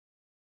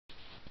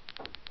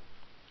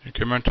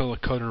Incremental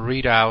encoder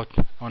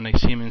readout on a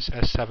Siemens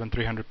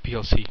S7-300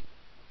 PLC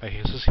by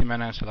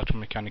Jimenez,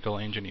 electromechanical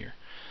engineer.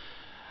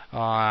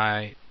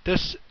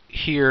 This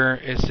here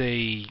is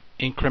a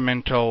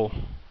incremental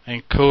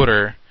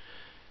encoder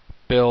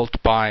built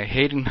by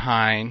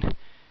Heidenhain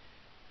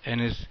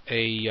and is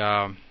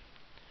a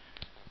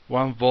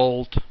 1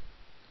 volt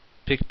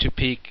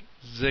peak-to-peak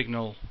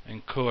signal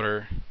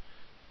encoder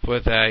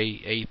with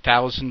a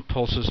 1000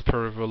 pulses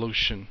per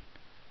revolution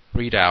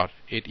readout.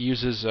 It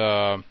uses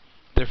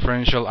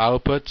differential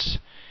outputs,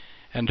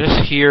 and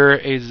this here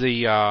is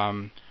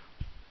a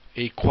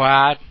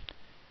quad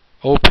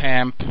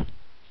op-amp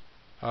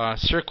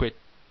circuit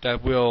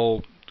that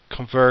will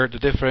convert the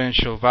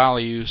differential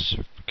values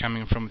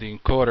coming from the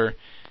encoder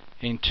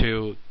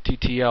into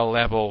TTL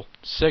level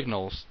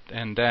signals,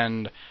 and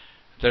then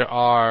there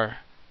are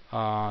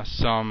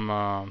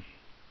some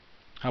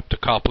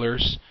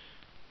optocouplers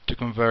to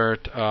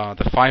convert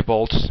the 5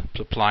 volts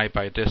supplied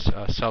by this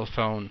cell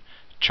phone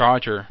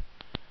charger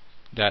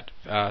that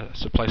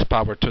supplies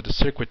power to the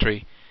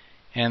circuitry,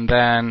 and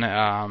then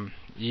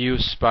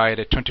used by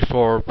the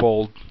 24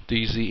 volt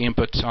DC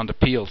inputs on the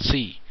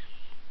PLC.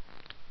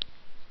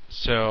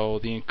 So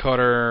the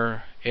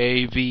encoder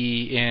AV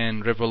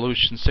and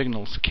revolution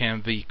signals can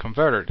be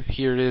converted.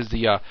 Here is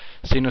the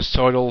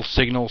sinusoidal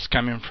signals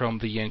coming from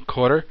the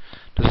encoder.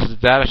 This is the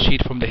data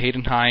sheet from the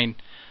Heidenhain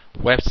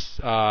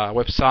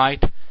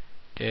website,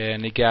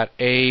 and you got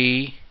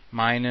A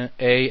minus,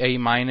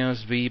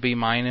 B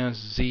minus,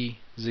 Z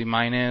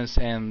minus,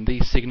 and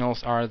these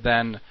signals are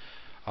then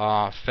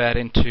fed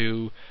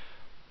into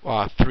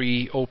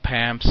 3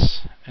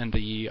 op-amps and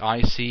the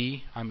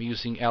IC. I'm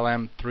using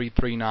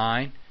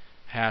LM339,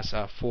 has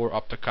 4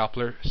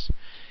 optocouplers,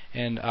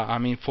 and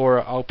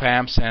 4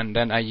 op-amps, and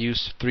then I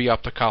use 3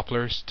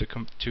 optocouplers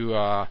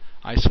to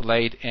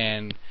isolate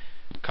and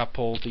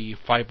couple the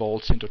 5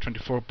 volts into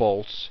 24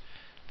 volts.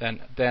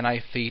 Then I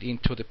feed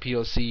into the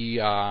PLC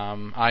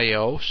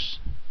IOs.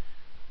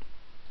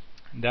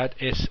 That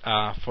is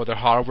for the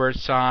hardware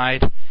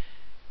side.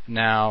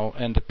 Now,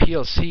 in the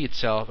PLC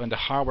itself, in the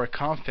hardware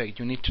config,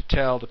 you need to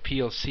tell the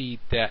PLC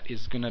that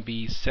is going to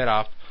be set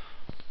up.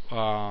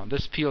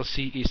 This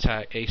PLC is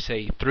a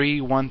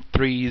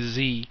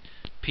 313Z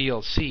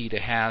PLC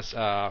that has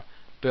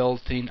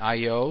built-in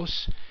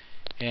IOs,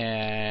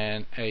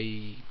 and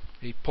a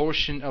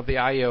portion of the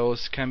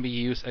IOs can be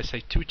used as a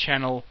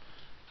 2-channel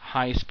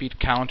high-speed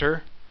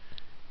counter,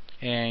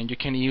 and you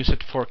can use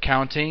it for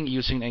counting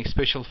using a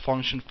special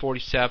function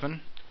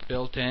 47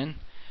 built in,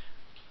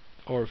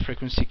 or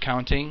frequency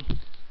counting,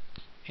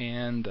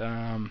 and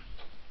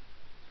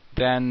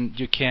then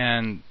you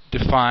can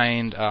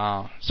define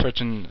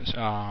certain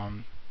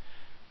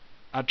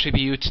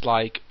attributes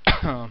like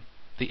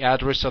the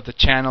address of the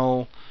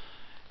channel,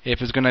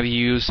 if it's going to be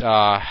used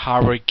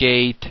hardware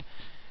gate,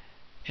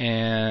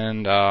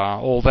 and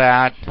all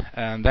that.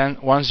 And then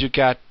once you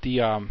get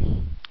the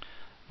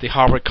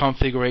hardware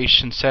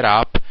configuration set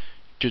up,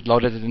 you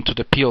load it into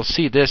the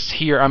PLC. This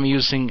here I'm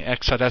using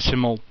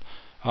hexadecimal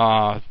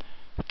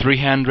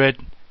 300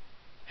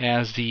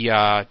 as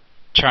the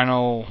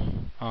channel,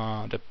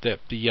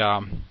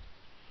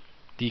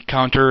 the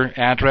counter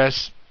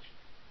address.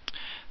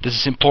 This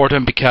is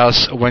important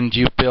because when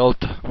you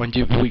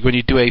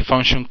do a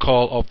function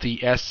call of the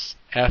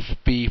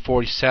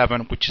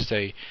SFB47, which is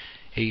a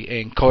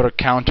encoder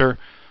counter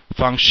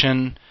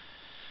function,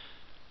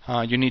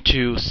 you need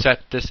to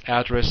set this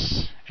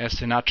address as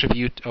an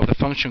attribute of the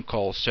function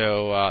call.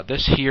 So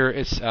this here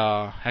is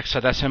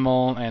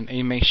hexadecimal, and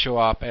it may show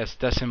up as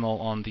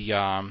decimal on the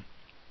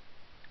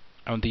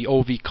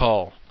OV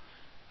call.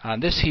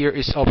 This here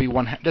is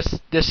OV1.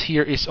 This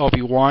here is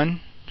OV1,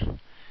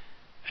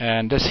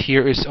 and this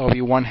here is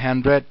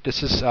OV100.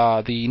 This is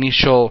the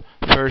initial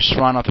first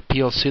run of the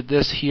PLC.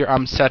 This here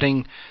I'm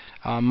setting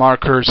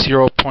marker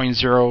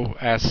 0.0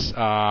 as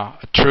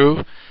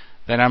true.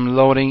 Then I'm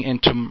loading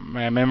into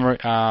my memory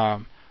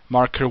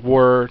marker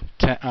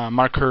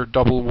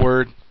double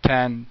word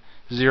 10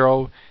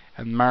 0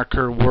 and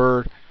marker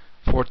word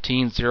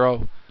 14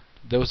 0.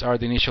 Those are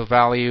the initial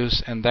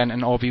values, and then in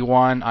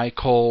OV1 I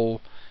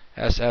call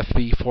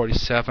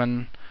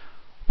SFB47,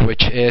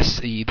 which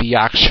is the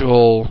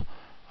actual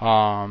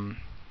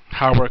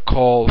hardware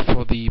call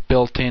for the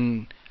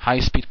built-in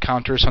high-speed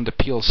counters on the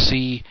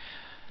PLC.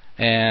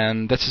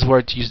 And this is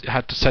where you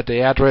have to set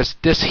the address.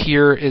 This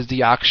here is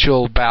the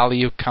actual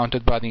value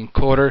counted by the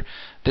encoder.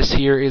 This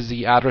here is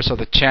the address of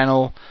the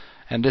channel,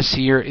 and this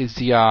here is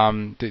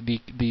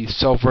the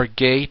software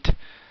gate.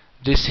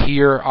 This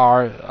here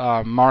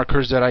are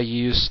markers that I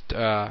used.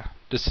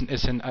 This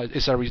is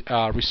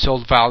a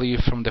result value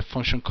from the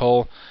function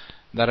call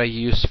that I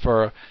used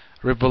for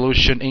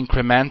revolution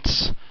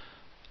increments.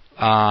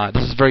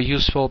 This is very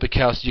useful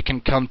because you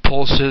can count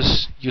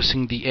pulses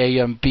using the A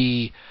and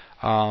B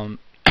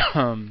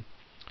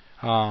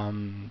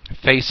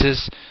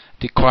phases,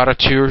 the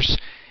quadratures,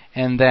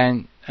 and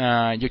then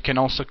you can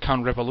also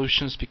count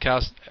revolutions,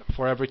 because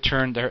for every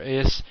turn there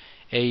is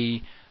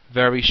a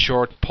very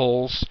short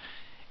pulse,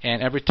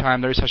 and every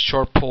time there is a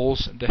short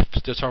pulse,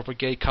 the software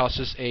gate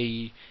causes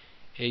an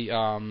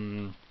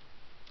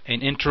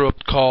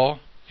interrupt call.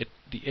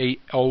 The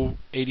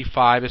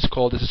O85 is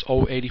called. This is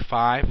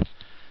O85.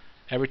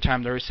 Every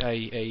time there is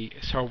a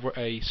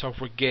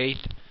software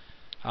gate,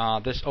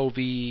 this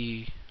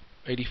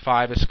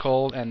OV85 is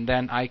called, and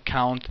then I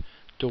count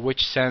to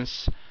which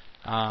sense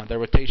the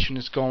rotation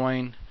is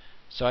going.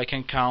 So I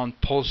can count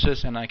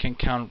pulses and I can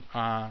count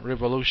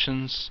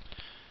revolutions.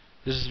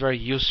 This is very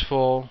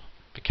useful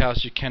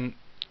because you can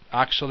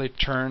actually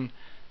turn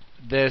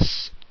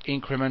this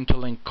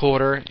incremental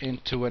encoder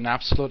into an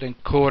absolute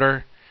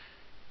encoder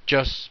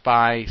just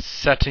by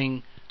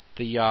setting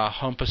the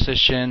home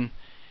position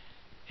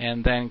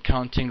and then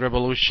counting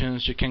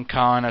revolutions. You can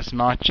count as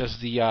much as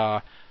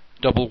the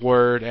double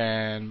word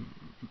and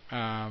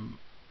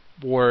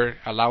word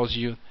allows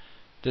you.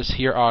 This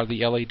here are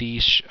the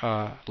LEDs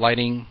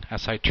lighting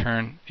as I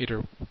turn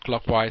either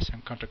clockwise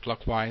and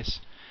counterclockwise,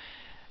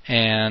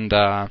 and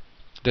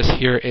this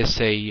here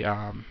is a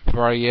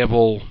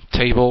variable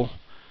table.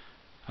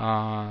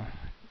 The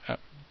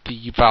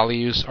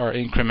values are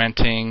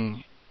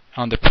incrementing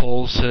on the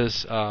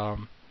pulses,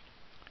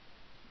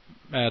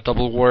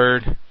 double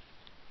word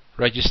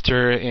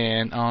register,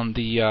 and on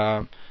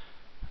the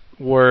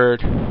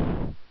word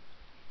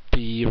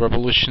the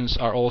revolutions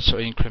are also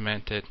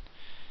incremented.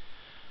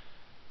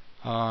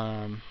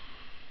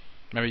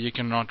 Maybe you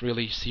cannot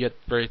really see it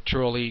very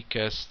truly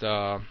because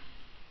the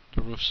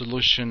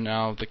resolution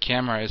of the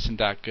camera isn't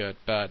that good,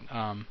 but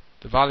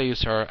the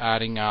values are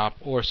adding up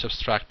or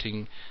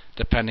subtracting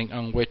depending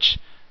on which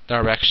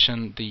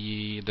direction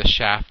the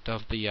shaft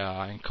of the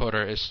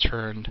encoder is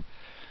turned.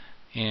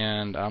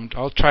 And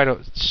I'll try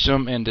to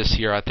zoom in this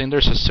here. I think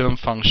there's a zoom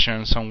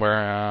function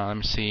somewhere. Let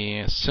me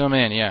see. Zoom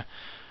in, yeah.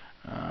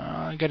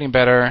 Getting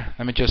better.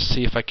 Let me just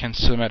see if I can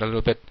zoom it a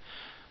little bit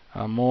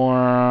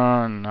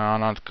more. No,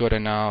 not good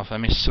enough. Let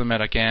me zoom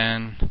it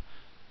again.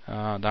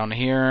 Down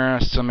here,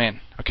 zoom in.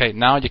 Okay,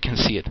 now you can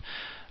see it.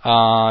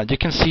 You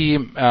can see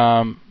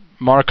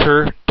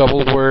marker,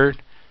 double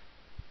word,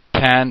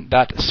 pan.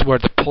 That's where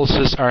the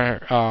pulses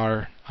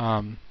are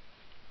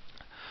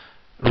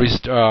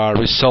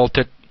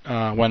resulted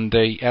when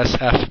the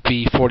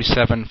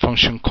SFB47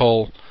 function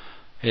call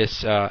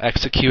is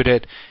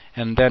executed.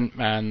 And then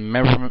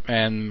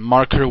and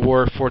marker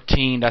word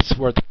 14, that's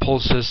where the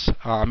pulses,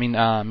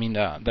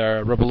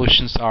 the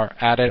revolutions are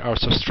added or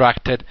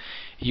subtracted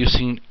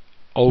using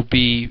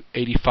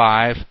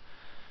OB85.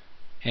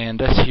 And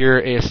this here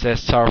is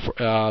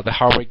the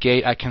hardware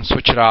gate. I can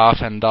switch it off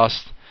and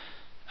thus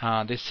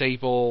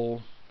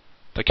disable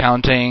the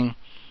counting.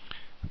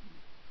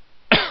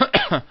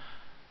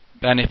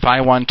 And if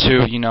I want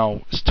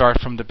to,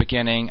 start from the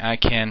beginning, I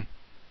can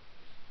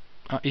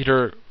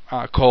either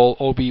call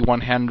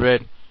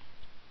OB100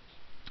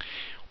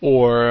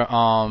 or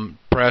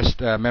press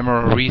the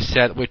memory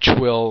reset, which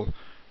will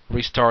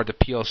restart the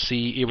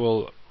PLC. It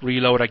will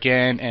reload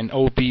again, and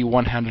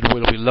OB100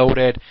 will be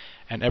loaded.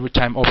 And every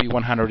time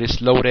OB100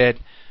 is loaded,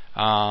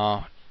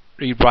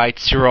 it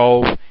writes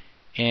 0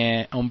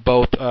 on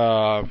both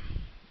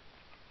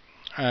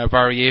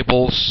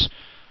variables.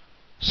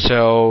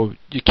 So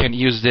you can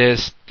use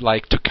this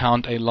like to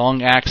count a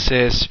long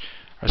axis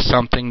or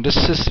something. This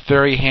is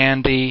very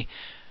handy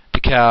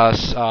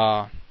because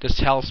this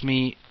helps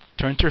me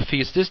to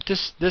interface.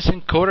 This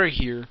encoder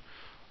here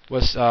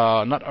was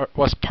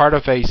was part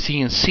of a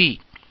CNC,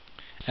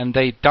 and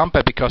they dumped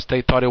it because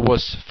they thought it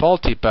was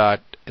faulty,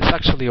 but it's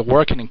actually a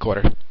working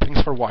encoder.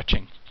 Thanks for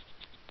watching.